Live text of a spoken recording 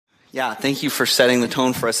Yeah, thank you for setting the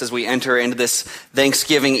tone for us as we enter into this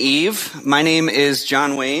Thanksgiving Eve. My name is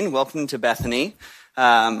John Wayne. Welcome to Bethany.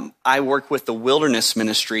 I work with the Wilderness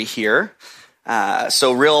Ministry here.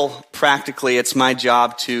 So real practically, it's my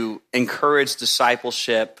job to encourage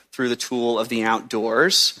discipleship through the tool of the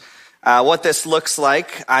outdoors. What this looks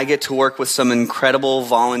like, I get to work with some incredible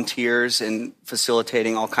volunteers in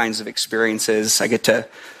facilitating all kinds of experiences. I get to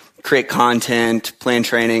create content, plan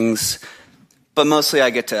trainings, but mostly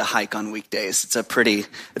I get to hike on weekdays. It's a pretty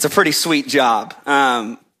sweet job.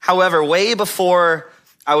 However, way before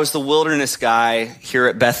I was the wilderness guy here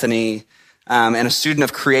at Bethany and a student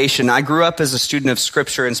of creation, I grew up as a student of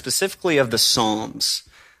Scripture and specifically of the Psalms.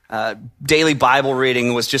 Daily Bible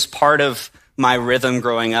reading was just part of my rhythm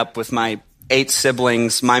growing up with my 8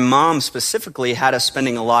 siblings. My mom specifically had us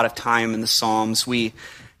spending a lot of time in the Psalms. We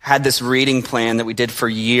had this reading plan that we did for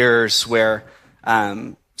years where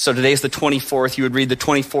so today's the 24th. You would read the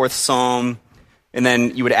 24th Psalm, and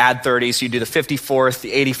then you would add 30. So you do the 54th,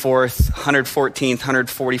 the 84th, 114th,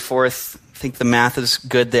 144th. I think the math is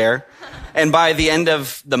good there. And by the end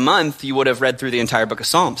of the month, you would have read through the entire book of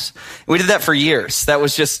Psalms. And we did that for years. That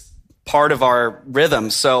was just part of our rhythm.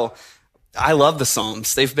 So I love the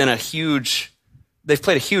Psalms. They've played a huge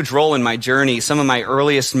role in my journey. Some of my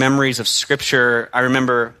earliest memories of Scripture, I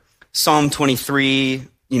remember Psalm 23,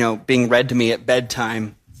 being read to me at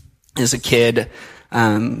bedtime. As a kid,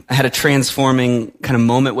 I had a transforming kind of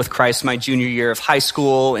moment with Christ my junior year of high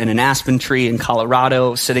school in an aspen tree in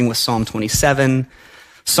Colorado, sitting with Psalm 27.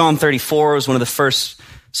 Psalm 34 was one of the first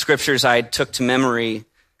scriptures I took to memory.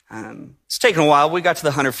 It's taken a while. We got to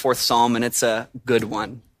the 104th Psalm, and it's a good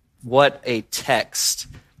one. What a text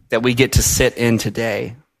that we get to sit in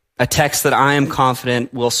today. A text that I am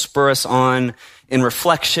confident will spur us on in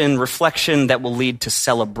reflection that will lead to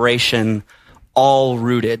celebration, all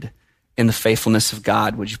rooted in the faithfulness of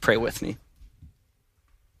God. Would you pray with me?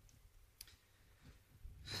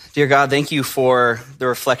 Dear God, thank you for the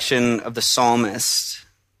reflection of the psalmist.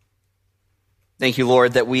 Thank you,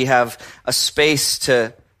 Lord, that we have a space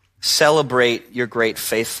to celebrate your great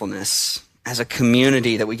faithfulness as a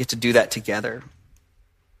community, that we get to do that together.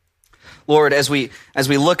 Lord, as we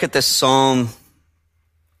look at this psalm,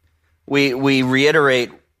 we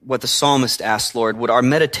reiterate what the psalmist asked, Lord. Would our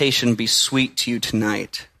meditation be sweet to you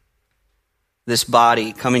tonight? This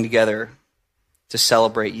body coming together to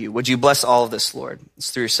celebrate you. Would you bless all of this, Lord?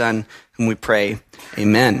 It's through your Son whom we pray.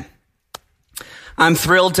 Amen. I'm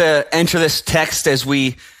thrilled to enter this text as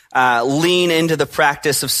we lean into the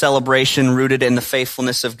practice of celebration rooted in the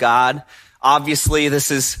faithfulness of God. Obviously,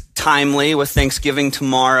 this is timely with Thanksgiving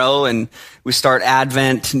tomorrow, and we start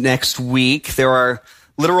Advent next week. There are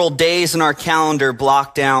literal days in our calendar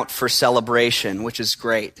blocked out for celebration, which is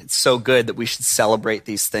great. It's so good that we should celebrate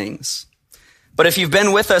these things. But if you've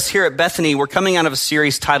been with us here at Bethany, we're coming out of a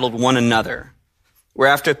series titled One Another, where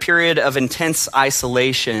after a period of intense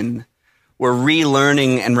isolation, we're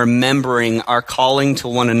relearning and remembering our calling to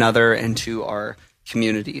one another and to our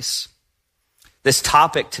communities. This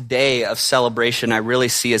topic today of celebration I really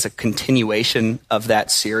see as a continuation of that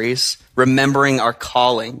series, remembering our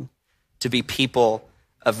calling to be people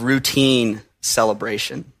of routine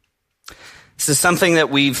celebration. This is something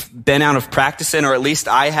that we've been out of practice in, or at least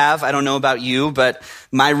I have. I don't know about you, but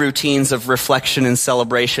my routines of reflection and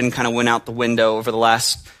celebration kind of went out the window over the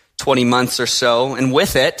last 20 months or so. And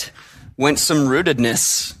with it went some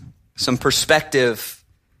rootedness, some perspective,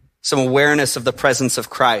 some awareness of the presence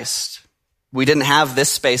of Christ. We didn't have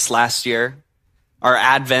this space last year. Our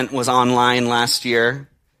Advent was online last year.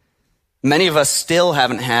 Many of us still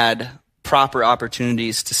haven't had proper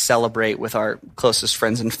opportunities to celebrate with our closest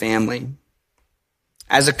friends and family.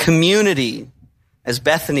 As a community, as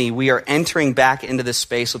Bethany, we are entering back into this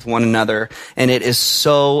space with one another, and it is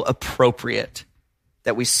so appropriate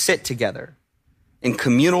that we sit together in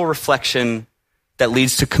communal reflection that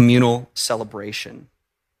leads to communal celebration.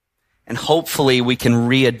 And hopefully we can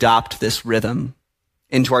readopt this rhythm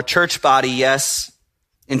into our church body, yes,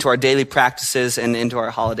 into our daily practices and into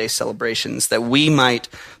our holiday celebrations, that we might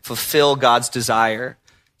fulfill God's desire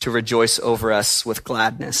to rejoice over us with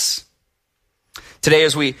gladness. Today,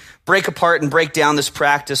 as we break apart and break down this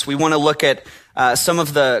practice, we want to look at some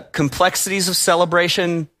of the complexities of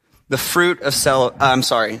celebration, the source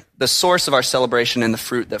of our celebration, and the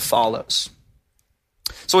fruit that follows.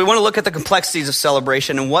 So we want to look at the complexities of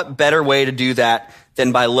celebration, and what better way to do that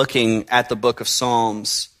than by looking at the book of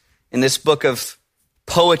Psalms. In this book of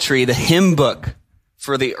poetry, the hymn book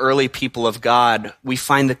for the early people of God, we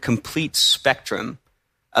find the complete spectrum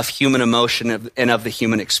of human emotion and of the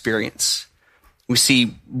human experience. We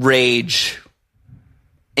see rage,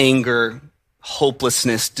 anger,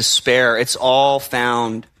 hopelessness, despair. It's all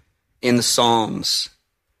found in the Psalms.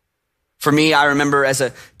 For me, I remember as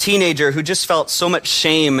a teenager who just felt so much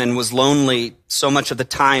shame and was lonely so much of the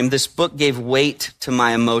time, this book gave weight to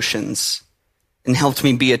my emotions and helped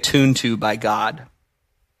me be attuned to by God.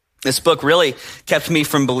 This book really kept me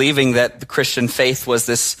from believing that the Christian faith was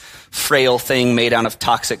this frail thing made out of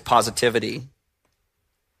toxic positivity.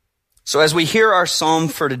 So as we hear our psalm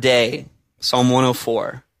for today, Psalm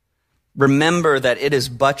 104, remember that it is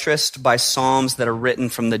buttressed by psalms that are written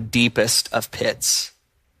from the deepest of pits.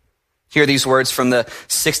 Hear these words from the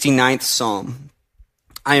 69th Psalm.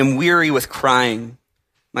 I am weary with crying.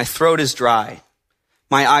 My throat is dry.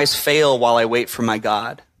 My eyes fail while I wait for my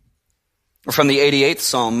God. Or from the 88th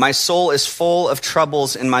Psalm, my soul is full of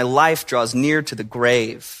troubles and my life draws near to the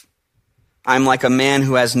grave. I am like a man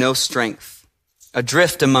who has no strength,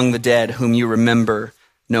 adrift among the dead whom you remember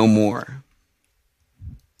no more.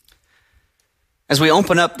 As we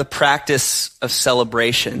open up the practice of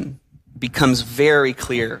celebration, it becomes very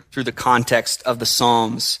clear through the context of the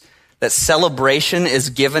Psalms that celebration is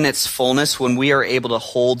given its fullness when we are able to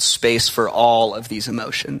hold space for all of these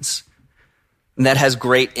emotions. And that has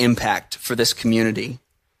great impact for this community.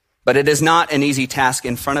 But it is not an easy task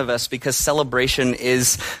in front of us because celebration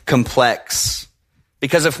is complex.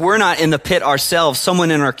 Because if we're not in the pit ourselves, someone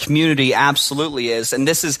in our community absolutely is. And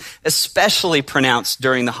this is especially pronounced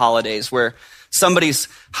during the holidays where somebody's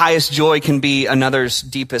highest joy can be another's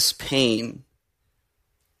deepest pain.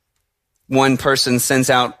 One person sends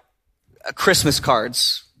out Christmas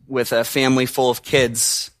cards with a family full of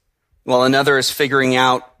kids, while another is figuring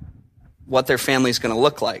out what their family is going to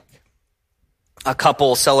look like. A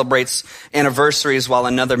couple celebrates anniversaries while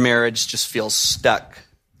another marriage just feels stuck.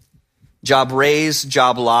 Job raise,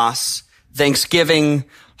 job loss, Thanksgiving,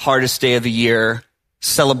 hardest day of the year,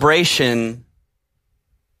 celebration,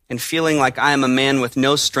 and feeling like I am a man with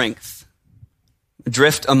no strength,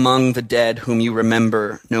 adrift among the dead whom you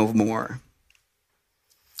remember no more.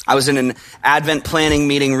 I was in an Advent planning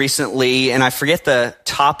meeting recently, and I forget the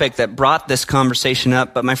topic that brought this conversation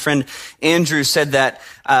up, but my friend Andrew said that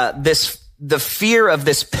the fear of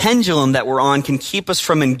this pendulum that we're on can keep us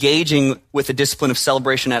from engaging with the discipline of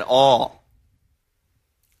celebration at all.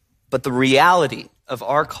 But the reality of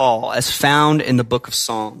our call, as found in the book of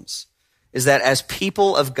Psalms, is that as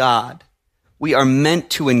people of God, we are meant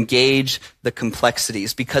to engage the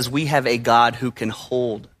complexities because we have a God who can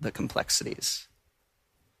hold the complexities.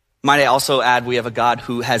 Might I also add, we have a God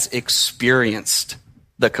who has experienced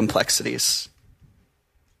the complexities.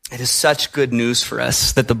 It is such good news for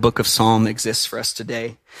us that the book of Psalm exists for us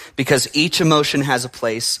today because each emotion has a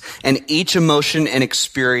place and each emotion and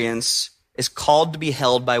experience is called to be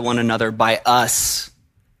held by one another, by us,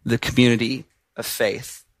 the community of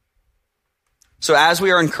faith. So as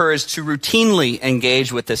we are encouraged to routinely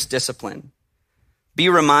engage with this discipline, be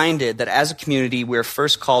reminded that as a community, we are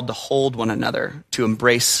first called to hold one another, to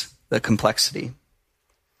embrace the complexity.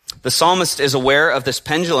 The psalmist is aware of this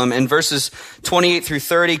pendulum in verses 28 through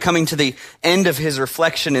 30, coming to the end of his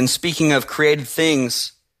reflection and speaking of created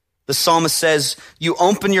things. The psalmist says, you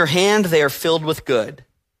open your hand, they are filled with good.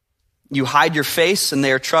 You hide your face and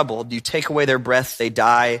they are troubled. You take away their breath, they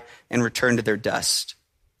die and return to their dust.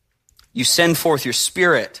 You send forth your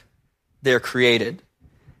spirit, they are created,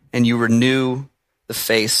 and you renew the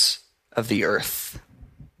face of the earth.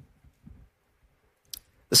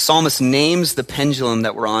 The psalmist names the pendulum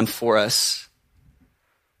that we're on for us,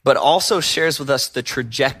 but also shares with us the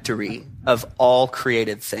trajectory of all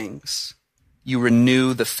created things. You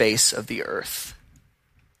renew the face of the earth.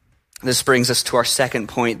 This brings us to our second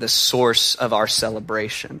point, the source of our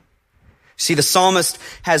celebration. See, the psalmist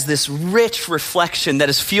has this rich reflection that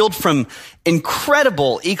is fueled from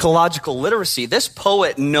incredible ecological literacy. This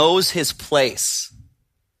poet knows his place,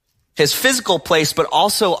 his physical place, but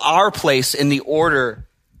also our place in the order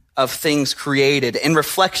of things created. In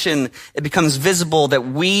reflection, it becomes visible that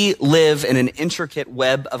we live in an intricate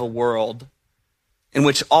web of a world in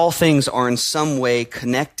which all things are in some way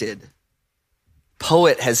connected.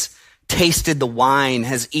 Poet has tasted the wine,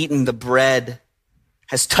 has eaten the bread,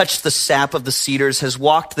 has touched the sap of the cedars, has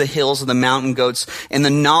walked the hills of the mountain goats, and the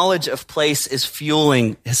knowledge of place is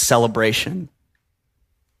fueling his celebration.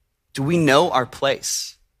 Do we know our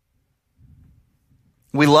place?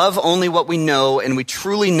 We love only what we know, and we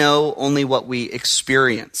truly know only what we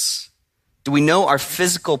experience. Do we know our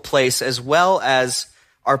physical place as well as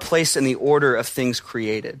our place in the order of things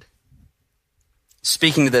created?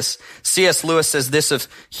 Speaking of this, C.S. Lewis says this of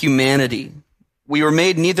humanity. We were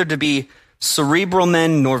made neither to be cerebral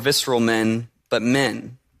men nor visceral men, but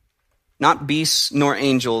men. Not beasts nor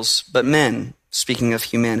angels, but men, speaking of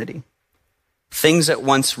humanity. things at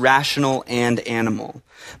once rational and animal,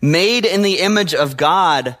 made in the image of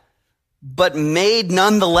God, but made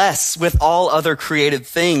nonetheless with all other created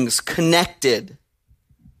things, connected.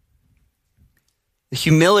 The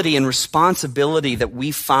humility and responsibility that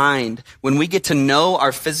we find when we get to know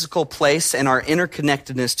our physical place and our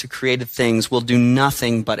interconnectedness to created things will do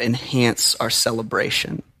nothing but enhance our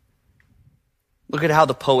celebration. Look at how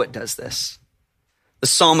the poet does this. The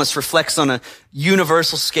psalmist reflects on a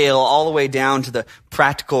universal scale all the way down to the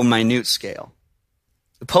practical, minute scale.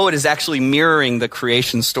 The poet is actually mirroring the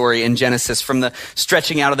creation story in Genesis, from the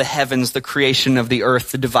stretching out of the heavens, the creation of the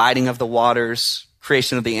earth, the dividing of the waters,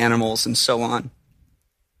 creation of the animals, and so on.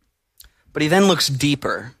 But he then looks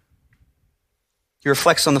deeper. He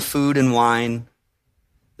reflects on the food and wine,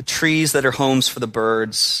 the trees that are homes for the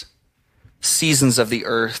birds, seasons of the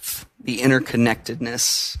earth, the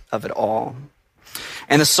interconnectedness of it all.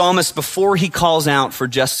 And the psalmist, before he calls out for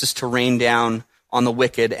justice to rain down on the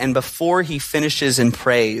wicked, and before he finishes in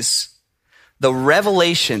praise, the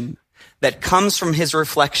revelation that comes from his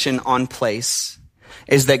reflection on place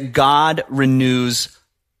is that God renews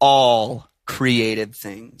all created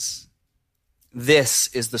things. This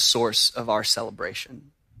is the source of our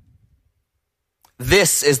celebration.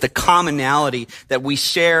 This is the commonality that we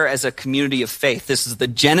share as a community of faith. This is the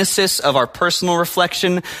genesis of our personal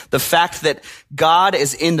reflection, the fact that God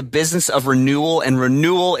is in the business of renewal, and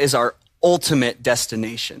renewal is our ultimate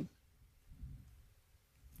destination.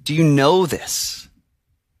 Do you know this?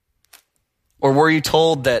 Or were you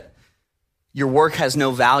told that your work has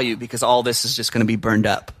no value because all this is just going to be burned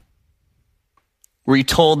up? Were you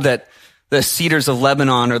told that the cedars of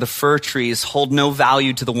Lebanon or the fir trees hold no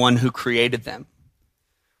value to the one who created them?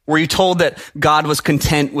 Were you told that God was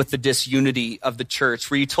content with the disunity of the church?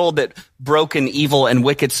 Were you told that broken, evil, and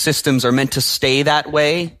wicked systems are meant to stay that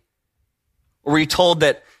way? Or were you told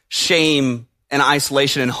that shame and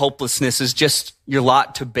isolation and hopelessness is just your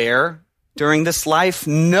lot to bear during this life?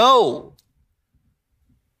 No.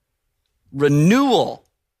 Renewal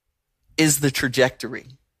is the trajectory.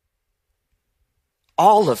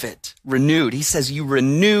 All of it renewed. He says you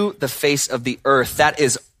renew the face of the earth. That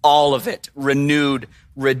is all of it. Renewed,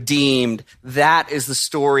 redeemed. That is the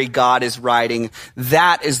story God is writing.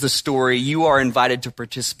 That is the story you are invited to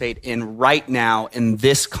participate in right now, in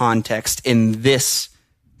this context, in this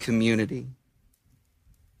community.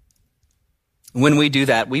 When we do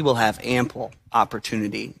that, we will have ample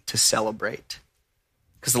opportunity to celebrate,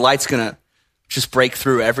 because the light's going to just break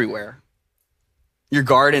through everywhere. Your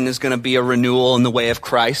garden is going to be a renewal in the way of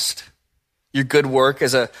Christ. Your good work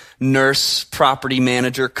as a nurse, property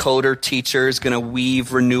manager, coder, teacher is going to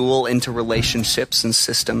weave renewal into relationships and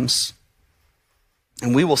systems.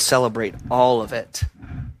 And we will celebrate all of it.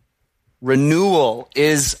 Renewal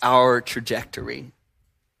is our trajectory.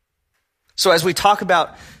 So as we talk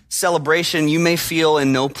about celebration, you may feel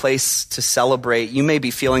in no place to celebrate. You may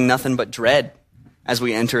be feeling nothing but dread as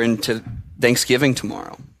we enter into Thanksgiving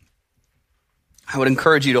tomorrow. I would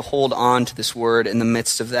encourage you to hold on to this word in the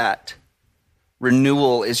midst of that.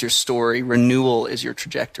 Renewal is your story. Renewal is your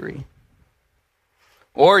trajectory.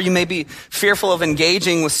 Or you may be fearful of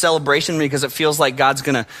engaging with celebration because it feels like God's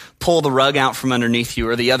going to pull the rug out from underneath you,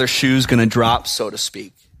 or the other shoe's going to drop, so to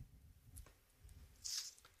speak.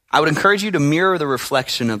 I would encourage you to mirror the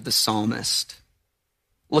reflection of the psalmist.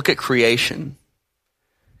 Look at creation.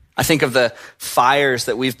 I think of the fires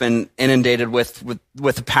that we've been inundated with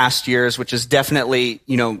the past years, which is definitely,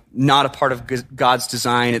 not a part of God's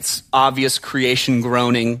design. It's obvious creation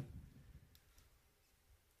groaning.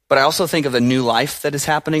 But I also think of the new life that is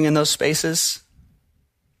happening in those spaces.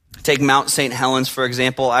 Take Mount St. Helens, for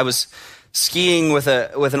example. I was skiing with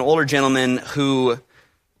an older gentleman who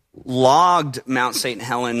logged Mount St.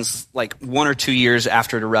 Helens like 1 or 2 years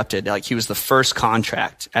after it erupted. Like, he was the first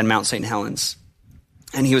contract at Mount St. Helens.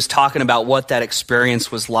 And he was talking about what that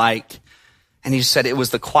experience was like. And he said it was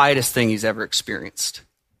the quietest thing he's ever experienced.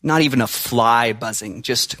 Not even a fly buzzing,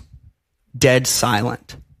 just dead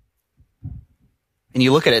silent. And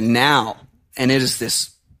you look at it now, and it is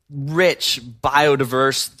this rich,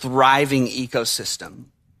 biodiverse, thriving ecosystem.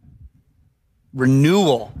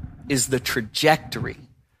 Renewal is the trajectory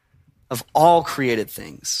of all created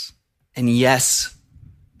things. And yes,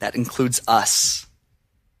 that includes us.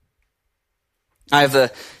 I have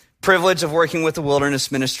the privilege of working with the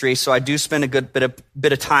wilderness ministry, so I do spend a good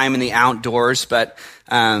bit of time in the outdoors, but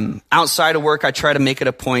outside of work, I try to make it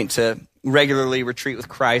a point to regularly retreat with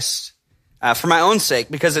Christ for my own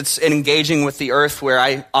sake, because it's in engaging with the earth where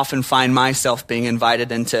I often find myself being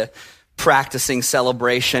invited into practicing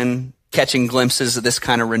celebration, catching glimpses of this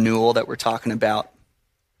kind of renewal that we're talking about.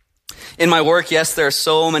 In my work, yes, there are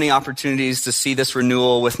so many opportunities to see this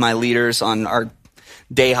renewal with my leaders on our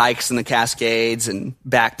day hikes in the Cascades and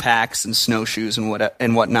backpacks and snowshoes and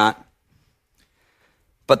whatnot.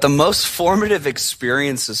 But the most formative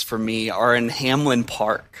experiences for me are in Hamlin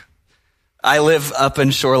Park. I live up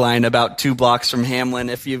in Shoreline, about 2 blocks from Hamlin.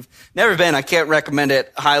 If you've never been, I can't recommend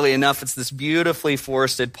it highly enough. It's this beautifully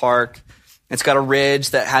forested park. It's got a ridge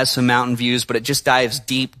that has some mountain views, but it just dives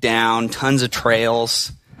deep down, tons of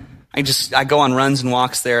trails. I go on runs and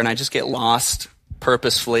walks there, and I just get lost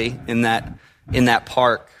purposefully in that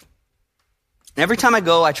park. And every time I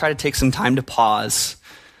go, I try to take some time to pause,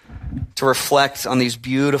 to reflect on these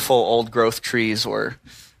beautiful old growth trees or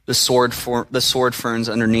the sword ferns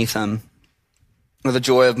underneath them, or the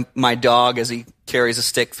joy of my dog as he carries a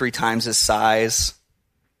stick 3 times his size.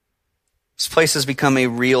 This place has become a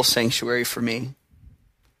real sanctuary for me,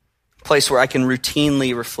 a place where I can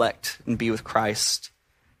routinely reflect and be with Christ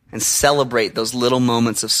and celebrate those little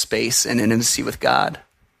moments of space and intimacy with God.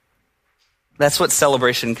 That's what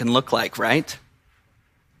celebration can look like, right?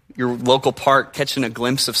 Your local park catching a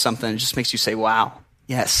glimpse of something, it just makes you say, wow,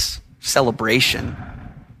 yes, celebration.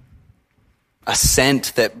 A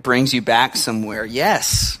scent that brings you back somewhere,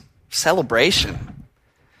 yes, celebration.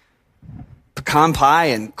 Pecan pie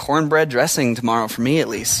and cornbread dressing tomorrow, for me at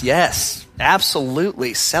least, yes,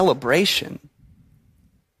 absolutely, celebration.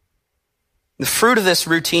 The fruit of this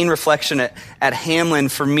routine reflection at Hamlin,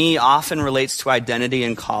 for me, often relates to identity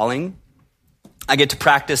and calling. I get to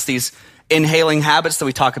practice these inhaling habits that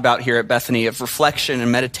we talk about here at Bethany of reflection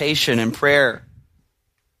and meditation and prayer.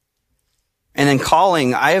 And in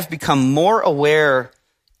calling, I have become more aware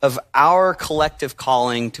of our collective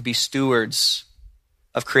calling to be stewards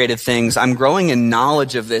of created things. I'm growing in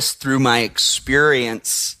knowledge of this through my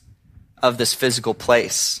experience of this physical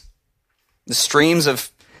place. The streams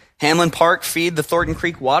of Hamlin Park feed the Thornton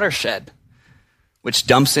Creek watershed, which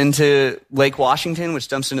dumps into Lake Washington, which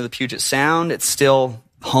dumps into the Puget Sound. It's still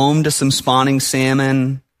home to some spawning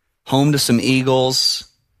salmon, home to some eagles.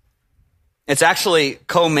 It's actually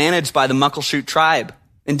co-managed by the Muckleshoot tribe,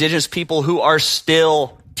 indigenous people who are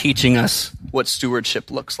still teaching us what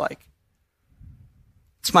stewardship looks like.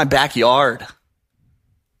 It's my backyard.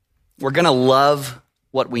 We're going to love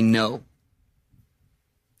what we know.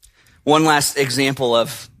 One last example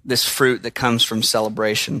of this fruit that comes from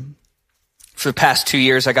celebration. For the past 2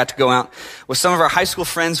 years, I got to go out with some of our high school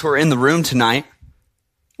friends who are in the room tonight.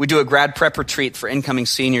 We do a grad prep retreat for incoming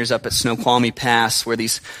seniors up at Snoqualmie Pass, where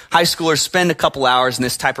these high schoolers spend a couple hours in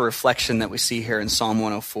this type of reflection that we see here in Psalm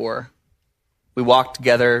 104. We walk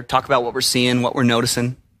together, talk about what we're seeing, what we're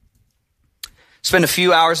noticing. Spend a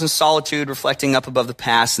few hours in solitude reflecting up above the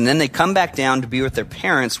pass, and then they come back down to be with their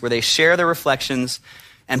parents, where they share their reflections,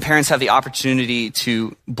 and parents have the opportunity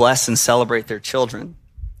to bless and celebrate their children.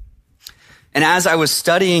 And as I was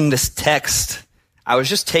studying this text, I was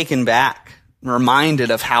just taken back,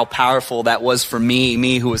 reminded of how powerful that was for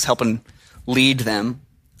me who was helping lead them.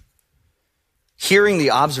 Hearing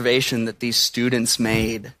the observation that these students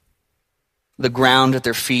made, the ground at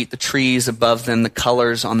their feet, the trees above them, the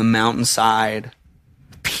colors on the mountainside,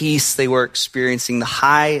 the peace they were experiencing, the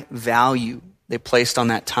high value they placed on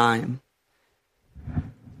that time.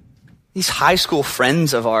 These high school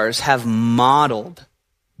friends of ours have modeled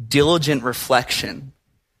diligent reflection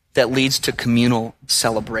that leads to communal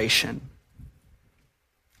celebration,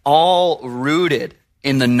 all rooted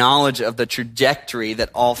in the knowledge of the trajectory that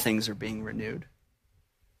all things are being renewed.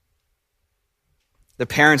 The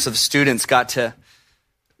parents of students got to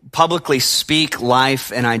publicly speak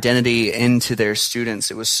life and identity into their students.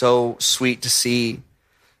 It was so sweet to see.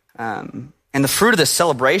 And the fruit of this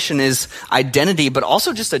celebration is identity, but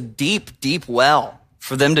also just a deep, deep well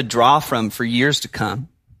for them to draw from for years to come.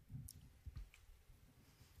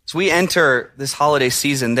 As we enter this holiday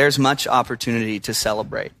season, there's much opportunity to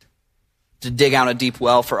celebrate, to dig out a deep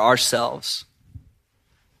well for ourselves.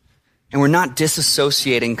 And we're not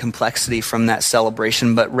disassociating complexity from that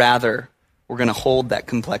celebration, but rather we're going to hold that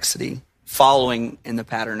complexity, following in the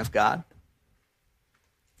pattern of God.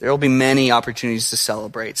 There will be many opportunities to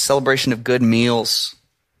celebrate. Celebration of good meals,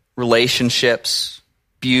 relationships,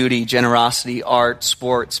 beauty, generosity, art,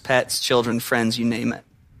 sports, pets, children, friends, you name it.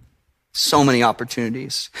 So many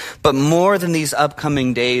opportunities. But more than these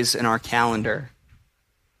upcoming days in our calendar,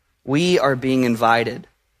 we are being invited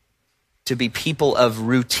to be people of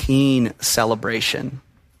routine celebration.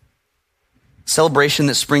 Celebration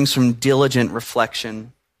that springs from diligent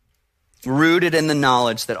reflection, rooted in the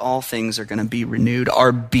knowledge that all things are going to be renewed,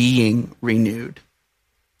 are being renewed.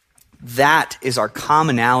 That is our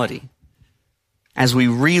commonality as we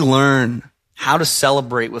relearn how to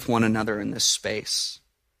celebrate with one another in this space.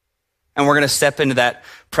 And we're going to step into that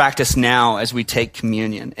practice now as we take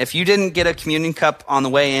communion. If you didn't get a communion cup on the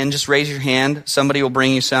way in, just raise your hand. Somebody will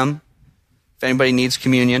bring you some if anybody needs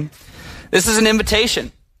communion. This is an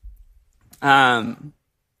invitation.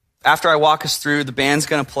 After I walk us through, the band's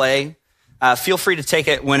going to play. Feel free to take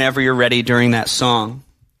it whenever you're ready during that song.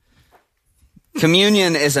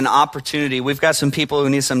 Communion is an opportunity. We've got some people who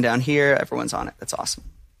need some down here. Everyone's on it. That's awesome.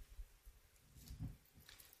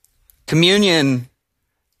 Communion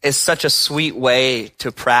is such a sweet way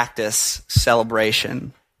to practice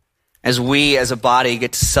celebration as we as a body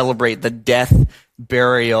get to celebrate the death,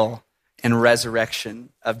 burial, and resurrection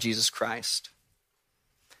of Jesus Christ.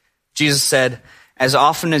 Jesus said, "As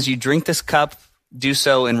often as you drink this cup, do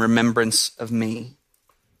so in remembrance of me,"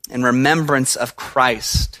 in remembrance of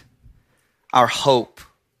Christ, our hope,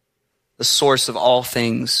 the source of all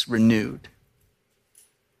things renewed.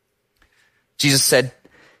 Jesus said,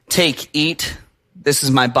 "Take, eat. This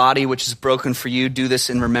is my body, which is broken for you. Do this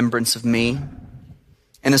in remembrance of me."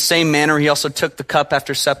 In the same manner, he also took the cup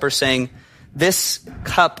after supper, saying, "This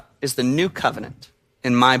cup is the new covenant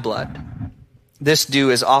in my blood. This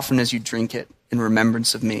do as often as you drink it in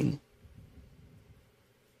remembrance of me."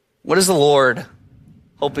 What is the Lord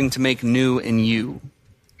hoping to make new in you?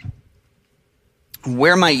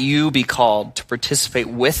 Where might you be called to participate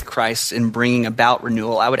with Christ in bringing about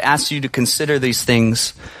renewal? I would ask you to consider these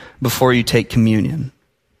things before you take communion.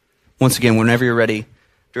 Once again, whenever you're ready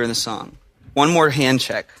during the song. One more hand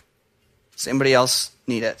check. Does anybody else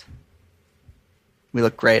need it? We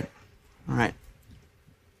look great. All right.